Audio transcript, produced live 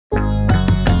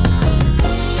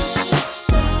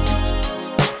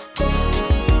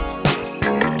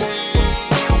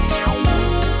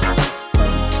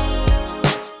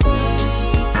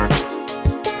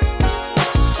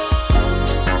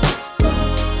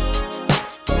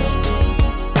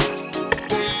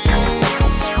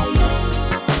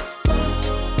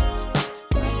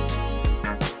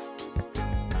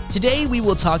Today we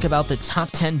will talk about the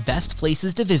top 10 best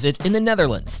places to visit in the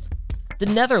Netherlands. The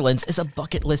Netherlands is a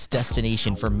bucket list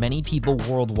destination for many people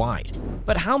worldwide,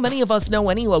 but how many of us know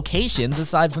any locations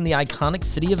aside from the iconic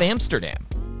city of Amsterdam?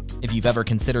 If you've ever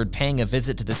considered paying a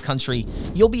visit to this country,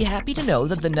 you'll be happy to know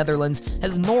that the Netherlands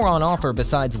has more on offer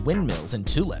besides windmills and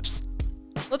tulips.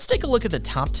 Let's take a look at the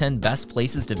top 10 best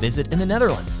places to visit in the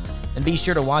Netherlands, and be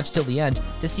sure to watch till the end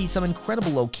to see some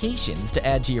incredible locations to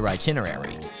add to your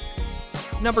itinerary.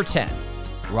 Number 10.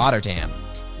 Rotterdam.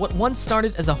 What once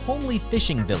started as a homely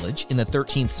fishing village in the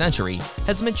 13th century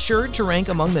has matured to rank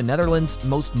among the Netherlands'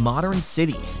 most modern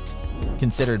cities.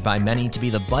 Considered by many to be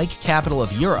the bike capital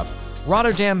of Europe,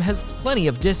 Rotterdam has plenty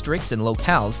of districts and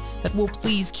locales that will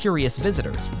please curious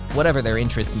visitors, whatever their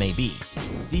interests may be.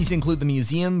 These include the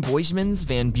Museum Boijmans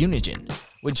van Beuningen,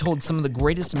 which holds some of the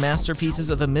greatest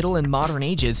masterpieces of the Middle and Modern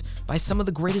Ages by some of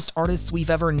the greatest artists we've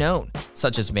ever known,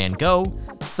 such as Van Gogh,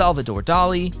 Salvador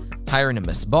Dali,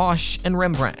 Hieronymus Bosch, and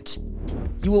Rembrandt.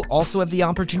 You will also have the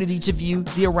opportunity to view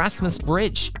the Erasmus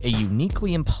Bridge, a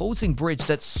uniquely imposing bridge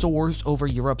that soars over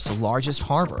Europe's largest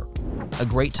harbor. A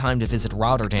great time to visit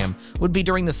Rotterdam would be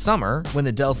during the summer, when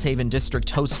the Delfshaven district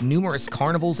hosts numerous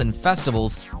carnivals and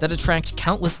festivals that attract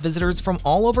countless visitors from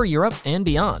all over Europe and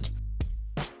beyond.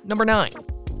 Number 9.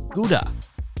 Gouda.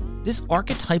 This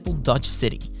archetypal Dutch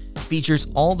city features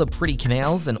all the pretty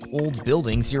canals and old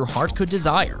buildings your heart could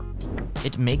desire.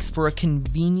 It makes for a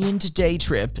convenient day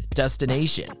trip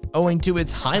destination, owing to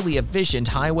its highly efficient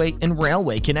highway and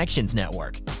railway connections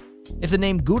network. If the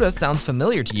name Gouda sounds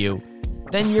familiar to you,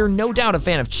 then you're no doubt a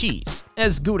fan of cheese,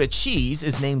 as Gouda cheese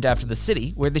is named after the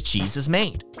city where the cheese is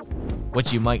made.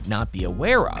 What you might not be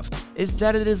aware of is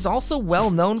that it is also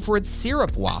well known for its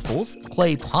syrup waffles,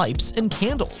 clay pipes, and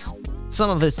candles. Some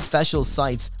of its special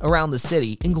sights around the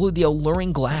city include the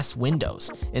alluring glass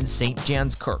windows in St.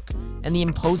 Jan's Kirk and the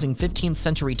imposing 15th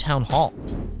century town hall.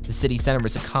 The city center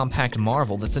is a compact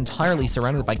marvel that's entirely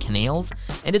surrounded by canals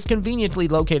and is conveniently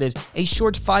located a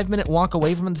short 5-minute walk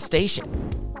away from the station.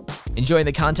 Enjoying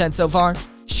the content so far?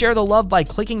 Share the love by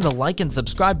clicking the like and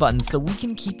subscribe buttons so we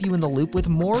can keep you in the loop with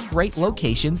more great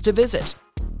locations to visit.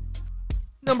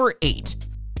 Number 8.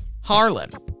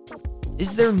 Haarlem.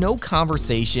 Is there no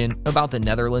conversation about the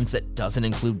Netherlands that doesn't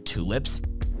include tulips?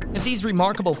 If these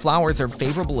remarkable flowers are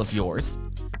favorable of yours,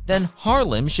 then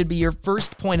Haarlem should be your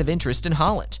first point of interest in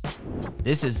Holland.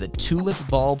 This is the tulip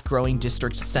bulb growing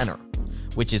district center,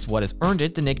 which is what has earned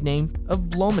it the nickname of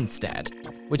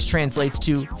Bloemenstad, which translates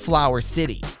to Flower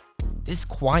City. This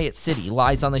quiet city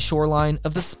lies on the shoreline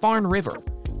of the Spaarne River,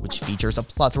 which features a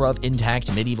plethora of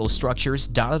intact medieval structures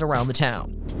dotted around the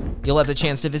town. You'll have the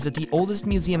chance to visit the oldest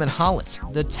museum in Holland,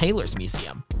 the Taylor's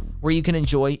Museum, where you can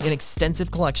enjoy an extensive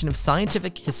collection of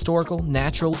scientific, historical,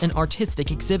 natural, and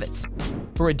artistic exhibits.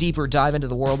 For a deeper dive into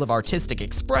the world of artistic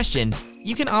expression,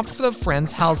 you can opt for the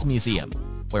Frans Hals Museum,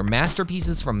 where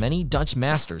masterpieces from many Dutch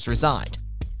masters reside.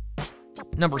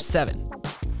 Number 7.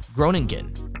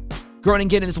 Groningen.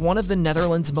 Groningen is one of the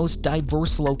Netherlands' most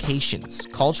diverse locations,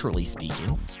 culturally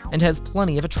speaking, and has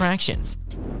plenty of attractions.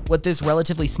 What this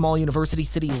relatively small university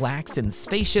city lacks in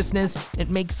spaciousness,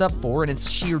 it makes up for in its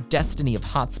sheer destiny of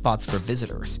hotspots for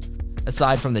visitors.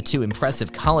 Aside from the 2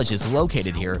 impressive colleges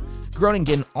located here,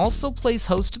 Groningen also plays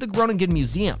host to the Groningen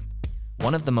Museum,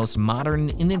 one of the most modern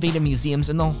and innovative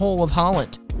museums in the whole of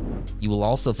Holland. You will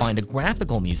also find a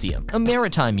graphical museum, a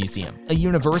maritime museum, a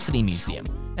university museum,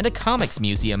 and a comics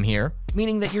museum here,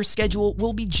 meaning that your schedule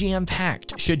will be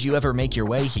jam-packed should you ever make your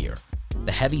way here.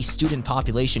 The heavy student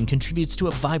population contributes to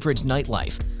a vibrant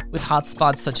nightlife, with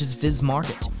hotspots such as Vis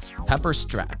Market,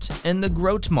 Pepperstraat, and the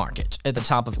Groot Market at the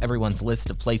top of everyone's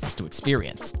list of places to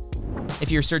experience.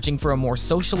 If you're searching for a more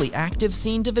socially active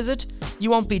scene to visit, you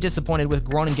won't be disappointed with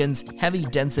Groningen's heavy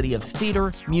density of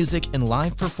theater, music, and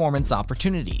live performance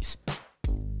opportunities.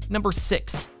 Number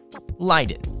 6.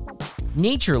 Leiden.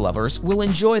 Nature lovers will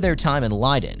enjoy their time in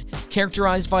Leiden,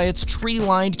 characterized by its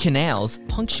tree-lined canals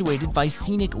punctuated by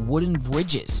scenic wooden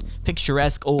bridges,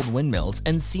 picturesque old windmills,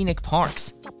 and scenic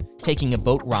parks. Taking a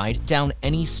boat ride down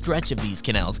any stretch of these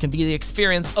canals can be the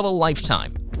experience of a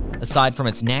lifetime. Aside from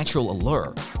its natural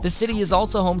allure, the city is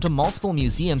also home to multiple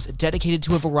museums dedicated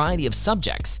to a variety of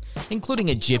subjects, including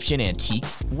Egyptian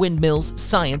antiques, windmills,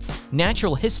 science,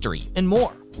 natural history, and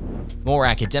more. More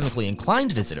academically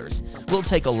inclined visitors will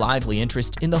take a lively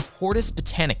interest in the Hortus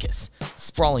Botanicus,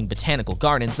 sprawling botanical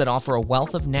gardens that offer a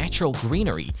wealth of natural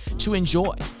greenery to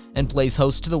enjoy and plays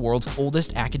host to the world's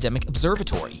oldest academic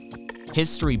observatory.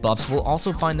 History buffs will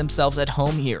also find themselves at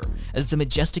home here, as the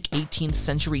majestic 18th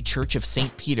century Church of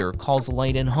St. Peter calls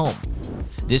Leiden home.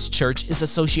 This church is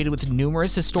associated with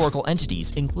numerous historical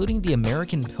entities, including the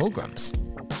American Pilgrims.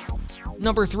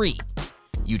 Number 3.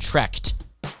 Utrecht.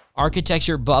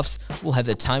 Architecture buffs will have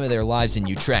the time of their lives in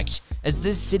Utrecht, as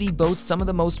this city boasts some of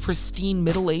the most pristine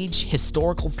middle-age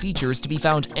historical features to be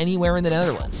found anywhere in the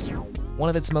Netherlands. One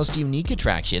of its most unique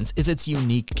attractions is its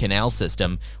unique canal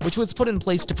system, which was put in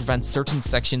place to prevent certain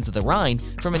sections of the Rhine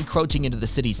from encroaching into the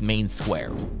city's main square.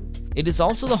 It is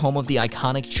also the home of the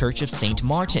iconic Church of St.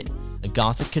 Martin, a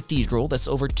Gothic cathedral that's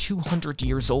over 200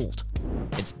 years old.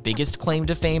 Its biggest claim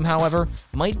to fame, however,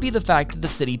 might be the fact that the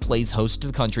city plays host to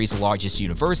the country's largest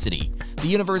university, the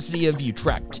University of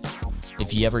Utrecht.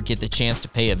 If you ever get the chance to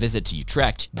pay a visit to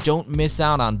Utrecht, don't miss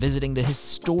out on visiting the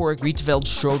historic Rietveld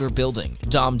Schroeder building,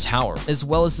 Dom Tower, as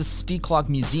well as the Speakclock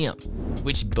Museum,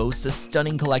 which boasts a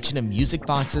stunning collection of music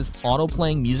boxes,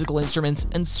 auto-playing musical instruments,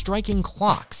 and striking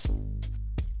clocks.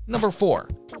 Number 4.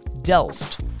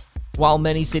 Delft. While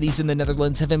many cities in the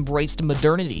Netherlands have embraced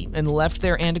modernity and left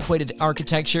their antiquated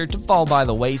architecture to fall by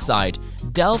the wayside,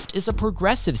 Delft is a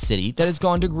progressive city that has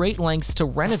gone to great lengths to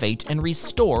renovate and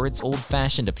restore its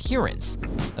old-fashioned appearance,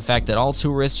 a fact that all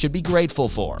tourists should be grateful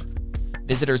for.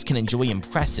 Visitors can enjoy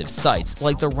impressive sights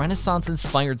like the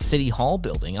Renaissance-inspired City Hall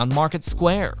building on Market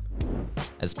Square.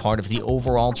 As part of the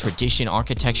overall tradition,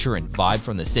 architecture, and vibe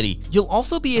from the city, you'll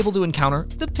also be able to encounter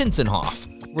the Prinsenhof,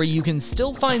 where you can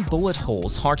still find bullet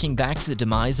holes harking back to the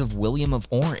demise of William of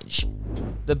Orange.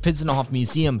 The Prinsenhof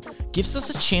Museum gives us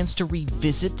a chance to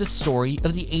revisit the story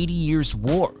of the 80 Years'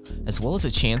 War, as well as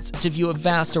a chance to view a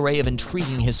vast array of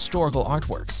intriguing historical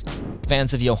artworks.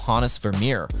 Fans of Johannes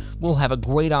Vermeer will have a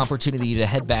great opportunity to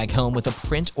head back home with a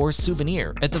print or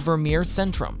souvenir at the Vermeer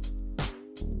Centrum.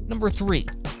 Number 3.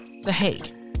 The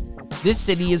Hague. This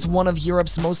city is one of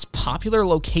Europe's most popular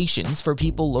locations for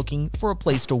people looking for a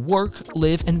place to work,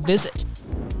 live, and visit.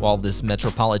 While this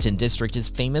metropolitan district is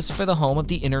famous for the home of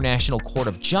the International Court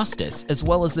of Justice, as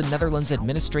well as the Netherlands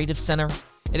Administrative Center,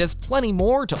 it has plenty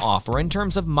more to offer in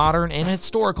terms of modern and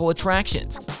historical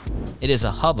attractions. It is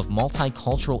a hub of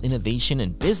multicultural innovation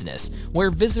and business, where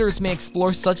visitors may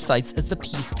explore such sites as the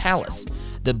Peace Palace,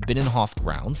 the Binnenhof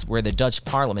grounds where the Dutch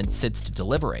Parliament sits to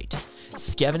deliberate,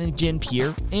 Scheveningen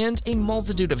Pier, and a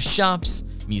multitude of shops,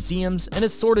 museums, and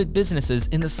assorted businesses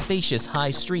in the spacious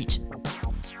High Street.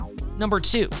 Number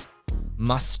 2.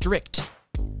 Maastricht.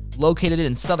 Located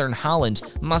in southern Holland,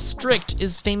 Maastricht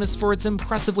is famous for its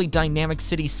impressively dynamic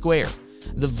city square,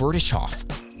 the Vertishof.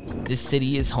 This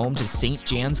city is home to St.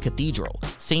 Jan's Cathedral,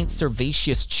 St.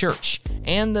 Servatius Church,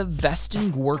 and the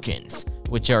Vestengorkens,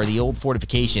 which are the old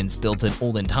fortifications built in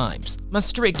olden times.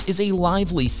 Maastricht is a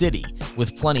lively city,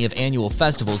 with plenty of annual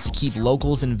festivals to keep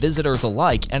locals and visitors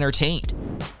alike entertained.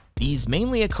 These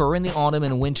mainly occur in the autumn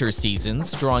and winter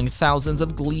seasons, drawing thousands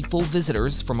of gleeful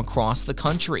visitors from across the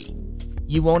country.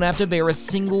 You won't have to bear a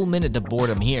single minute of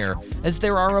boredom here, as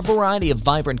there are a variety of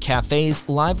vibrant cafes,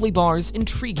 lively bars,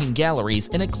 intriguing galleries,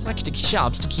 and eclectic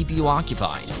shops to keep you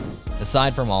occupied.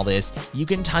 Aside from all this, you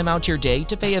can time out your day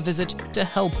to pay a visit to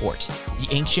Helpoort,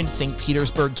 the ancient St.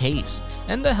 Petersburg caves,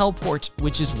 and the Helpoort,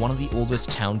 which is one of the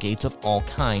oldest town gates of all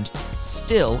kind,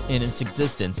 still in its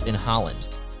existence in Holland.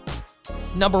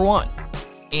 Number 1.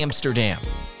 Amsterdam.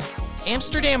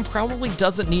 Amsterdam probably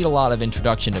doesn't need a lot of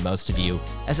introduction to most of you,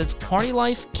 as its party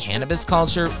life, cannabis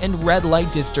culture, and red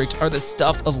light district are the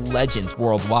stuff of legends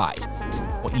worldwide.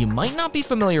 What you might not be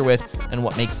familiar with, and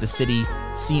what makes the city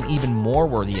seem even more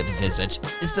worthy of a visit,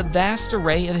 is the vast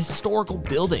array of historical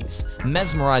buildings,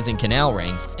 mesmerizing canal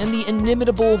rings, and the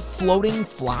inimitable floating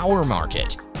flower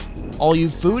market. All you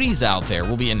foodies out there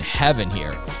will be in heaven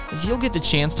here, as you'll get the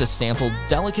chance to sample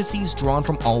delicacies drawn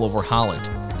from all over Holland,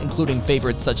 including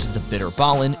favorites such as the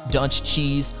bitterballen, Dutch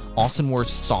cheese, Ossenwurst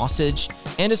sausage,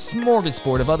 and a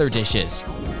smorgasbord of other dishes.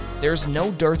 There's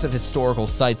no dearth of historical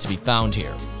sites to be found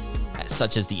here,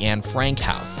 such as the Anne Frank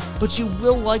House, but you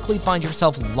will likely find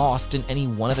yourself lost in any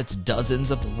one of its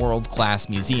dozens of world-class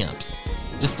museums.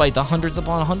 Despite the hundreds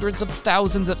upon hundreds of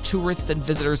thousands of tourists and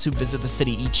visitors who visit the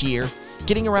city each year,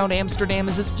 getting around Amsterdam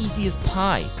is as easy as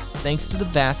pie, thanks to the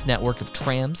vast network of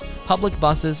trams, public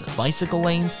buses, bicycle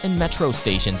lanes, and metro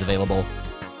stations available.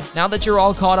 Now that you're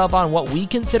all caught up on what we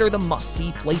consider the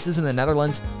must-see places in the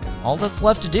Netherlands, all that's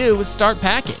left to do is start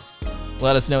packing.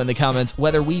 Let us know in the comments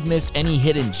whether we've missed any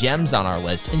hidden gems on our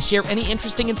list, and share any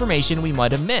interesting information we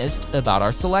might have missed about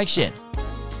our selection.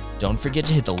 Don't forget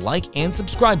to hit the like and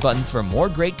subscribe buttons for more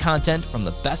great content from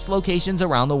the best locations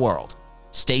around the world.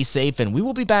 Stay safe, and we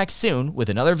will be back soon with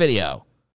another video.